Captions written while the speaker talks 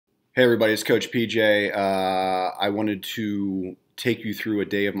Hey everybody, it's Coach PJ. I wanted to take you through a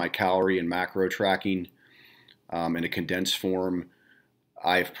day of my calorie and macro tracking in a condensed form.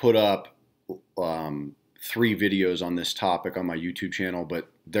 I've put up three videos on this topic on my YouTube channel,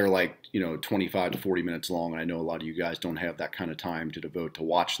 but they're like 25 to 40 minutes long, and I know a lot of you guys don't have that kind of time to devote to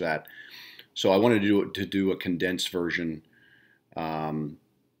watch that. So I wanted to do a condensed version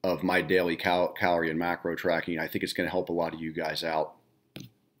of my daily calorie and macro tracking. I think it's going to help a lot of you guys out.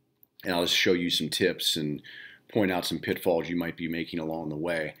 And I'll just show you some tips and point out some pitfalls you might be making along the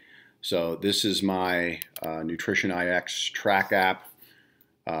way. So this is my Nutrition IX track app,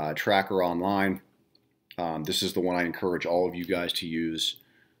 tracker online. This is the one I encourage all of you guys to use.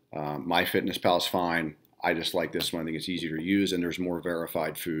 MyFitnessPal is fine. I just like this one. I think it's easier to use, and there's more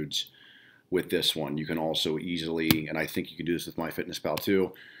verified foods with this one. You can also easily, and I think you can do this with MyFitnessPal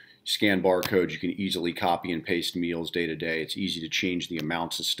too, scan barcodes. You can easily copy and paste meals day to day. It's easy to change the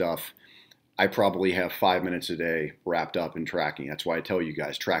amounts of stuff. I probably have 5 minutes a day wrapped up in tracking. That's why I tell you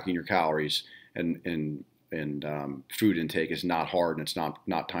guys, tracking your calories and food intake is not hard, and it's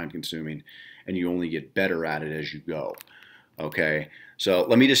not time consuming, and you only get better at it as you go. Okay, so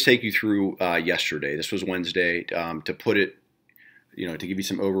let me just take you through yesterday. This was Wednesday. To put it, to give you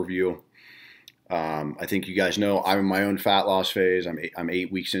some overview. I think you guys know I'm in my own fat loss phase. I'm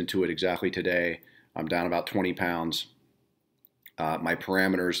 8 weeks into it exactly today. I'm down about 20 pounds. My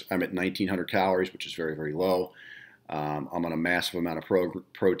parameters, I'm at 1,900 calories, which is very, very low. I'm on a massive amount of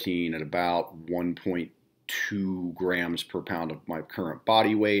protein at about 1.2 grams per pound of my current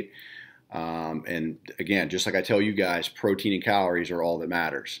body weight. And again, just like I tell you guys, protein and calories are all that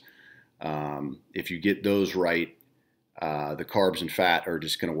matters. If you get those right, the carbs and fat are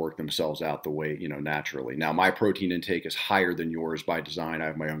just going to work themselves out the way, naturally. Now, my protein intake is higher than yours by design. I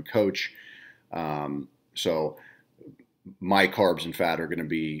have my own coach. So my carbs and fat are going to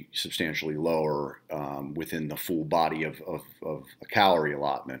be substantially lower within the full body of a calorie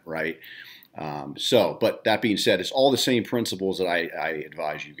allotment, right? But that being said, it's all the same principles that I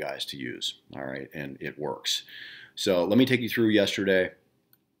advise you guys to use, all right? And it works. So let me take you through yesterday.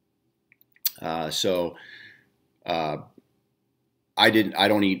 I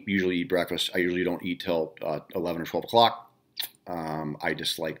don't usually eat breakfast. I usually don't eat till 11 or 12 o'clock. I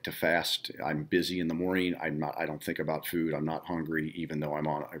just like to fast. I'm busy in the morning. I don't think about food. I'm not hungry, even though I'm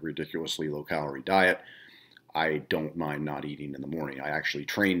on a ridiculously low calorie diet. I don't mind not eating in the morning. I actually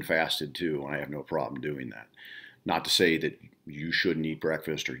train fasted too, and I have no problem doing that. Not to say that you shouldn't eat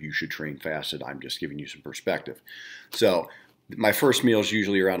breakfast or you should train fasted. I'm just giving you some perspective. So my first meal is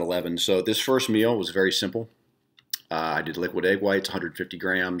usually around 11. So this first meal was very simple. I did liquid egg whites, 150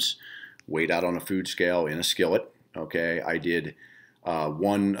 grams, weighed out on a food scale in a skillet. Okay, I did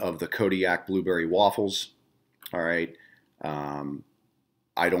one of the Kodiak blueberry waffles. All right,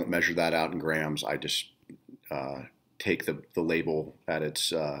 I don't measure that out in grams. I just take the label at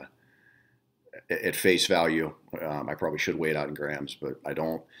its at face value. I probably should weigh it out in grams, but I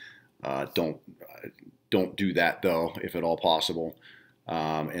don't. Don't do that though, if at all possible.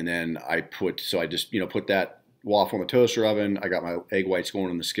 And then I just put that waffle in the toaster oven. I got my egg whites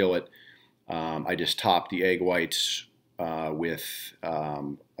going in the skillet. I just topped the egg whites with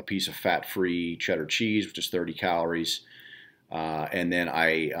a piece of fat-free cheddar cheese, which is 30 calories. And then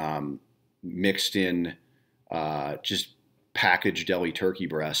I mixed in just packaged deli turkey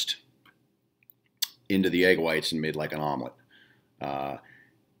breast into the egg whites and made like an omelet.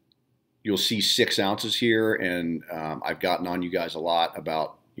 You'll see 6 ounces here, and I've gotten on you guys a lot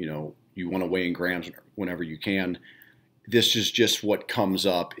about, you want to weigh in grams whenever you can. This is just what comes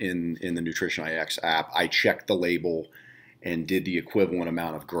up in the Nutrition IX app. I checked the label and did the equivalent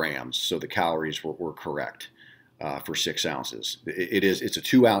amount of grams, so the calories were correct for 6 ounces. It's a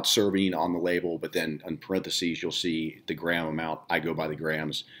 2-ounce serving on the label, but then in parentheses you'll see the gram amount. I go by the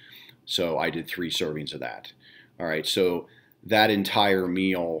grams, so I did 3 servings of that. All right, so that entire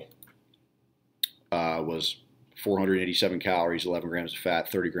meal was 487 calories, 11 grams of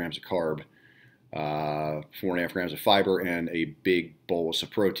fat, 30 grams of carb, 4.5 grams of fiber, and a big bolus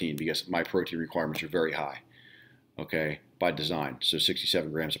of protein, because my protein requirements are very high, okay, by design. So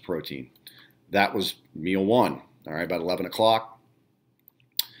 67 grams of protein. That was meal 1, all right, about 11 o'clock.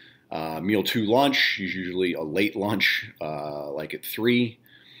 Meal 2, lunch, is usually a late lunch, like at 3.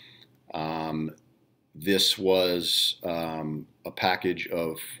 This was a package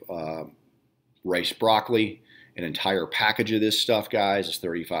of rice broccoli. An entire package of this stuff, guys, is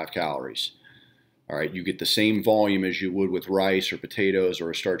 35 calories. All right, you get the same volume as you would with rice or potatoes or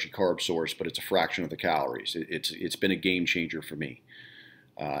a starchy carb source, but it's a fraction of the calories. It's been a game changer for me,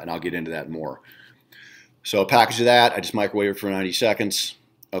 and I'll get into that more. So a package of that, I just microwave it for 90 seconds.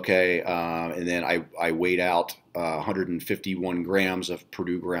 Okay, and then I weighed out 151 grams of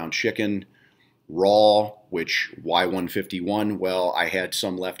Purdue ground chicken raw, which why 151? Well, I had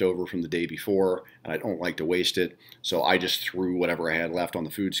some left over from the day before, and I don't like to waste it, so I just threw whatever I had left on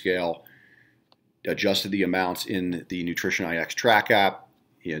the food scale, adjusted the amounts in the Nutrition IX track app.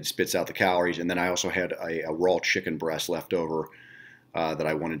 It spits out the calories, and then I also had a raw chicken breast left over that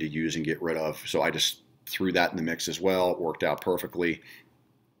I wanted to use and get rid of, so I just threw that in the mix as well. It worked out perfectly.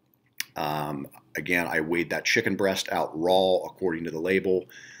 Again, I weighed that chicken breast out raw according to the label.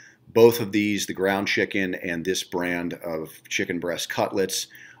 Both of these, the ground chicken and this brand of chicken breast cutlets,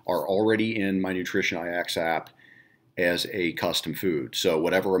 are already in my Nutrition IX app as a custom food. So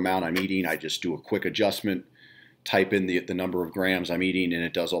whatever amount I'm eating, I just do a quick adjustment, type in the number of grams I'm eating, and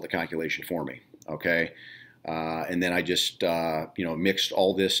it does all the calculation for me. Okay, and then I just mixed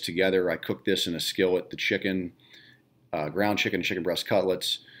all this together. I cooked this in a skillet, the chicken, ground chicken, chicken breast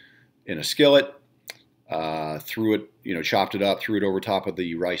cutlets in a skillet. Threw it, chopped it up, threw it over top of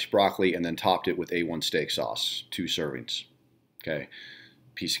the rice broccoli, and then topped it with A1 steak sauce, 2 servings. Okay,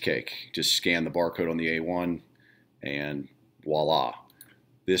 piece of cake. Just scan the barcode on the A1, and voila.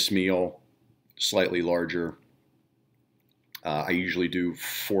 This meal, slightly larger. I usually do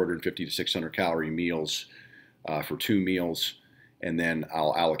 450 to 600 calorie meals for 2 meals, and then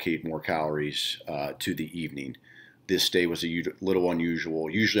I'll allocate more calories to the evening. This day was a little unusual.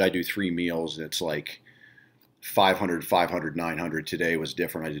 Usually I do 3 meals, and it's like 500, 500, 900. Today was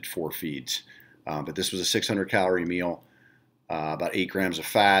different. I did 4 feeds. But this was a 600 calorie meal, about 8 grams of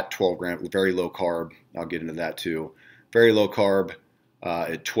fat, 12 grams, very low carb. I'll get into that too. Very low carb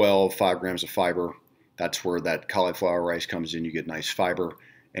at 12, 5 grams of fiber. That's where that cauliflower rice comes in. You get nice fiber,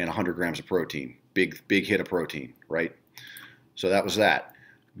 and 100 grams of protein. Big hit of protein, right? So that was that.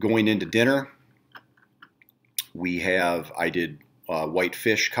 Going into dinner, I did white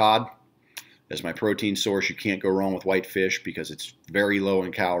fish cod as my protein source. You can't go wrong with white fish because it's very low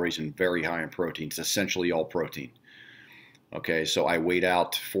in calories and very high in protein. It's essentially all protein. Okay, so I weighed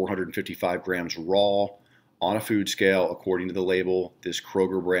out 455 grams raw on a food scale according to the label. This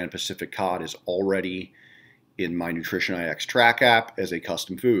Kroger brand Pacific cod is already in my Nutrition IX track app as a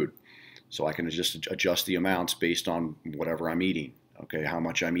custom food. So I can just adjust the amounts based on whatever I'm eating, okay, how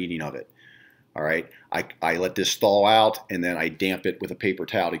much I'm eating of it. All right, I let this thaw out, and then I damp it with a paper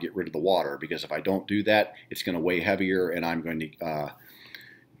towel to get rid of the water, because if I don't do that, it's going to weigh heavier, and I'm going to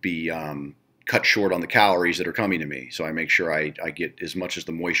be cut short on the calories that are coming to me. So I make sure I get as much as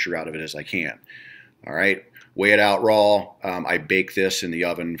the moisture out of it as I can. All right, weigh it out raw. I bake this in the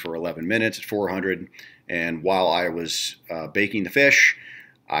oven for 11 minutes at 400, and while I was baking the fish,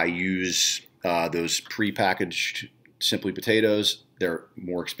 I use those prepackaged Simply potatoes. They're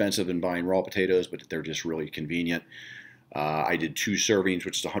more expensive than buying raw potatoes, but they're just really convenient. I did 2 servings,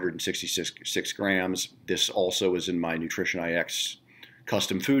 which is 166 grams. This also is in my Nutrition IX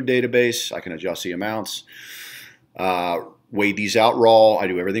custom food database. I can adjust the amounts. Weighed these out raw. I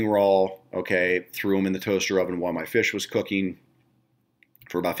do everything raw. Okay, threw them in the toaster oven while my fish was cooking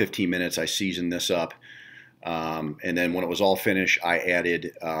for about 15 minutes. I seasoned this up. And then when it was all finished, I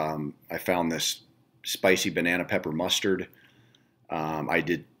added, I found this spicy banana pepper mustard. I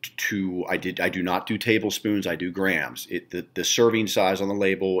do not do tablespoons. I do grams. The serving size on the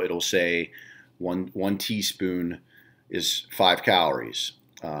label, it'll say one teaspoon is 5 calories,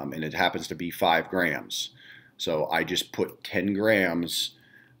 and it happens to be 5 grams. So I just put 10 grams,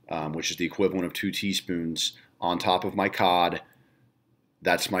 which is the equivalent of 2 teaspoons, on top of my cod.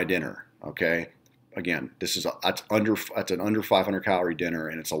 That's my dinner. Okay. Again, that's an under 500 calorie dinner,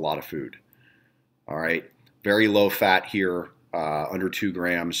 and it's a lot of food. All right, very low fat here, under 2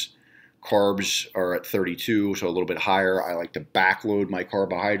 grams. Carbs are at 32, so a little bit higher. I like to backload my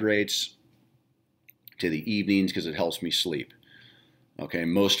carbohydrates to the evenings because it helps me sleep. Okay,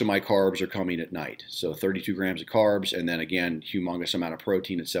 most of my carbs are coming at night. So 32 grams of carbs, and then again, humongous amount of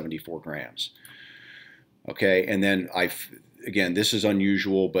protein at 74 grams. Okay, and then again, this is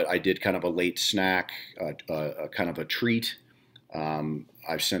unusual, but I did kind of a late snack, kind of a treat.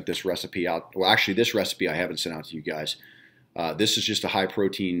 I've sent this recipe out. Well, actually, this recipe I haven't sent out to you guys. This is just a high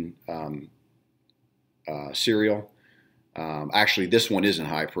protein cereal. Actually, this one isn't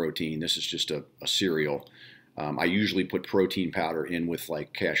high protein. This is just a cereal. I usually put protein powder in with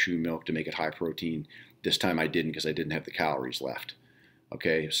like cashew milk to make it high protein. This time I didn't because I didn't have the calories left.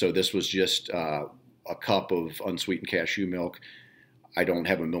 Okay, so this was just a cup of unsweetened cashew milk. I don't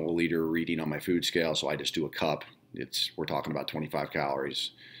have a milliliter reading on my food scale, so I just do a cup. We're talking about 25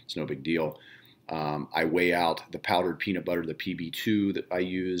 calories. It's no big deal. I weigh out the powdered peanut butter, the PB2 that I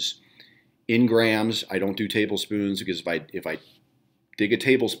use in grams. I don't do tablespoons because if I dig a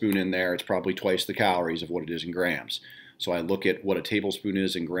tablespoon in there, it's probably twice the calories of what it is in grams. So I look at what a tablespoon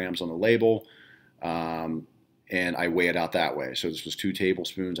is in grams on the label, and I weigh it out that way. So this was 2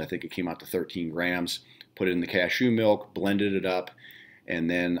 tablespoons. I think it came out to 13 grams. Put it in the cashew milk, blended it up, and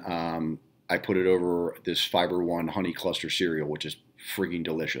then I put it over this Fiber One honey cluster cereal, which is frigging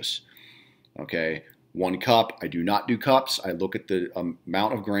delicious. Okay, 1 cup. I do not do cups. I look at the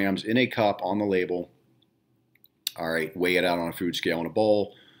amount of grams in a cup on the label. All right, weigh it out on a food scale in a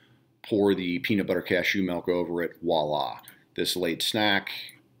bowl. Pour the peanut butter cashew milk over it. Voila. This late snack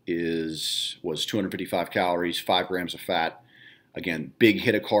was 255 calories, 5 grams of fat. Again, big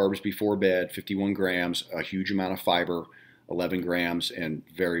hit of carbs before bed, 51 grams, a huge amount of fiber, 11 grams, and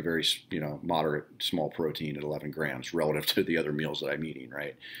very, very, moderate small protein at 11 grams relative to the other meals that I'm eating,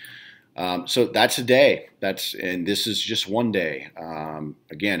 right? So that's a day. And this is just one day.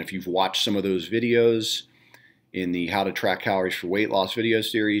 Again, if you've watched some of those videos in the How to Track Calories for Weight Loss video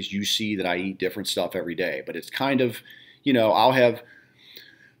series, you see that I eat different stuff every day. But it's kind of, I'll have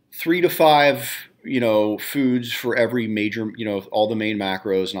 3 to 5, foods for every major, all the main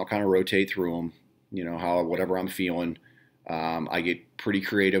macros, and I'll kind of rotate through them, whatever I'm feeling. I get pretty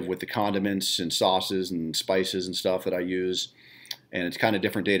creative with the condiments and sauces and spices and stuff that I use, and it's kind of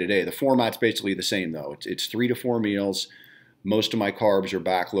different day to day. The format's basically the same though. It's 3 to 4 meals. Most of my carbs are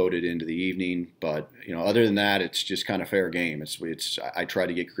backloaded into the evening, but other than that, it's just kind of fair game. I try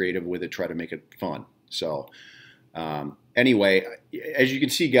to get creative with it, try to make it fun. So anyway, as you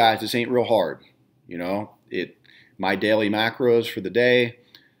can see, guys, this ain't real hard. My daily macros for the day,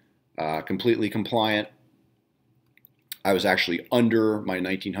 completely compliant. I was actually under my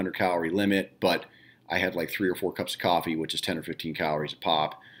 1900 calorie limit, but I had like 3 or 4 cups of coffee, which is 10 or 15 calories a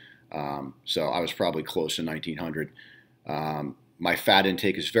pop. So I was probably close to 1900. My fat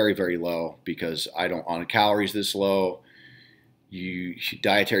intake is very, very low because on calories this low,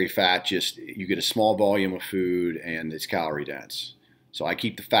 dietary fat, you get a small volume of food and it's calorie dense. So I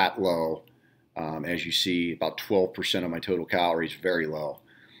keep the fat low. As you see, about 12% of my total calories, very low.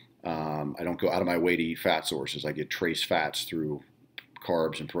 I don't go out of my way to eat fat sources. I get trace fats through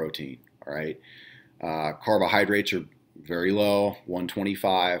carbs and protein. All right. Carbohydrates are very low,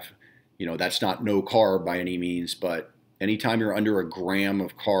 125. That's not no carb by any means, but anytime you're under a gram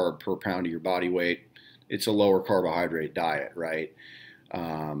of carb per pound of your body weight, it's a lower carbohydrate diet, right?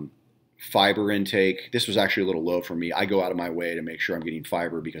 Fiber intake, this was actually a little low for me. I go out of my way to make sure I'm getting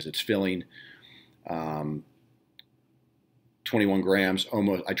fiber because it's filling. 21 grams,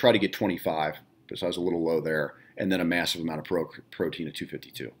 almost. I try to get 25, because I was a little low there, and then a massive amount of protein at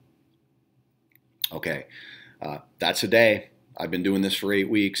 252. Okay, that's a day. I've been doing this for 8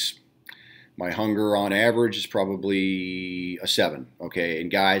 weeks. My hunger on average is probably a 7. Okay, and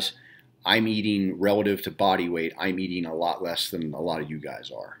guys, I'm eating relative to body weight. I'm eating a lot less than a lot of you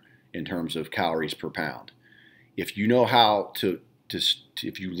guys are in terms of calories per pound. If you know how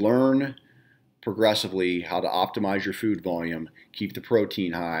if you learn progressively how to optimize your food volume, keep the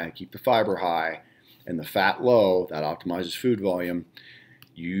protein high, keep the fiber high, and the fat low, that optimizes food volume.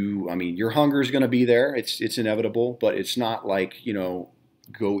 Your hunger is going to be there. It's inevitable, but it's not like,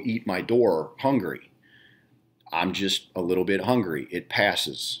 go eat my door hungry. I'm just a little bit hungry. It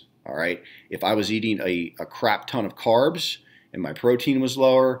passes. All right. If I was eating a crap ton of carbs and my protein was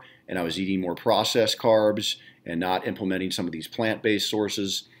lower and I was eating more processed carbs and not implementing some of these plant-based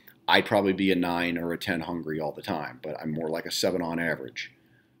sources, I'd probably be a 9 or a 10 hungry all the time, but I'm more like a 7 on average.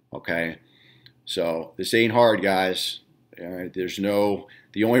 Okay. So this ain't hard, guys. All right.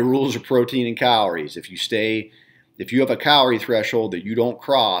 The only rules are protein and calories. If you have a calorie threshold that you don't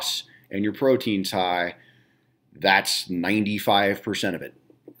cross and your protein's high, that's 95% of it,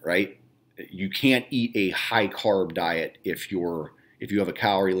 right? You can't eat a high carb diet if you have a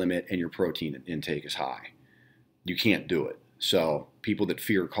calorie limit and your protein intake is high. You can't do it. So people that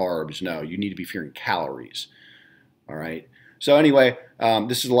fear carbs, no, you need to be fearing calories. All right. So anyway,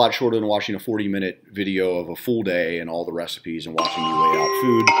 this is a lot shorter than watching a 40-minute video of a full day and all the recipes and watching me weigh out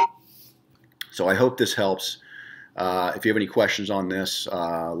food. So I hope this helps. If you have any questions on this,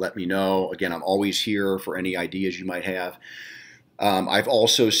 let me know. Again, I'm always here for any ideas you might have. I've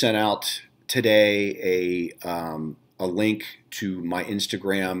also sent out today a link to my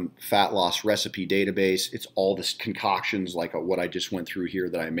Instagram fat loss recipe database. It's all this concoctions like what I just went through here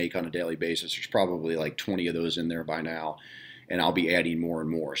that I make on a daily basis. There's probably like 20 of those in there by now, and I'll be adding more and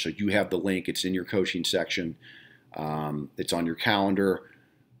more. So you have the link. It's in your coaching section. It's on your calendar.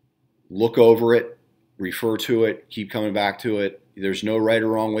 Look over it. Refer to it, keep coming back to it. There's no right or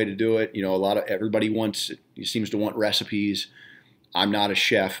wrong way to do it. Everybody seems to want recipes. I'm not a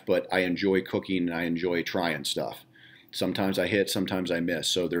chef, but I enjoy cooking and I enjoy trying stuff. Sometimes I hit, sometimes I miss.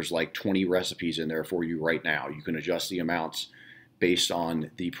 So there's like 20 recipes in there for you right now. You can adjust the amounts based on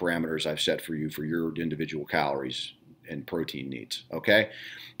the parameters I've set for you for your individual calories and protein needs. Okay,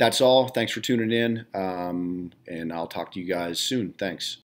 that's all. Thanks for tuning in, and I'll talk to you guys soon. Thanks.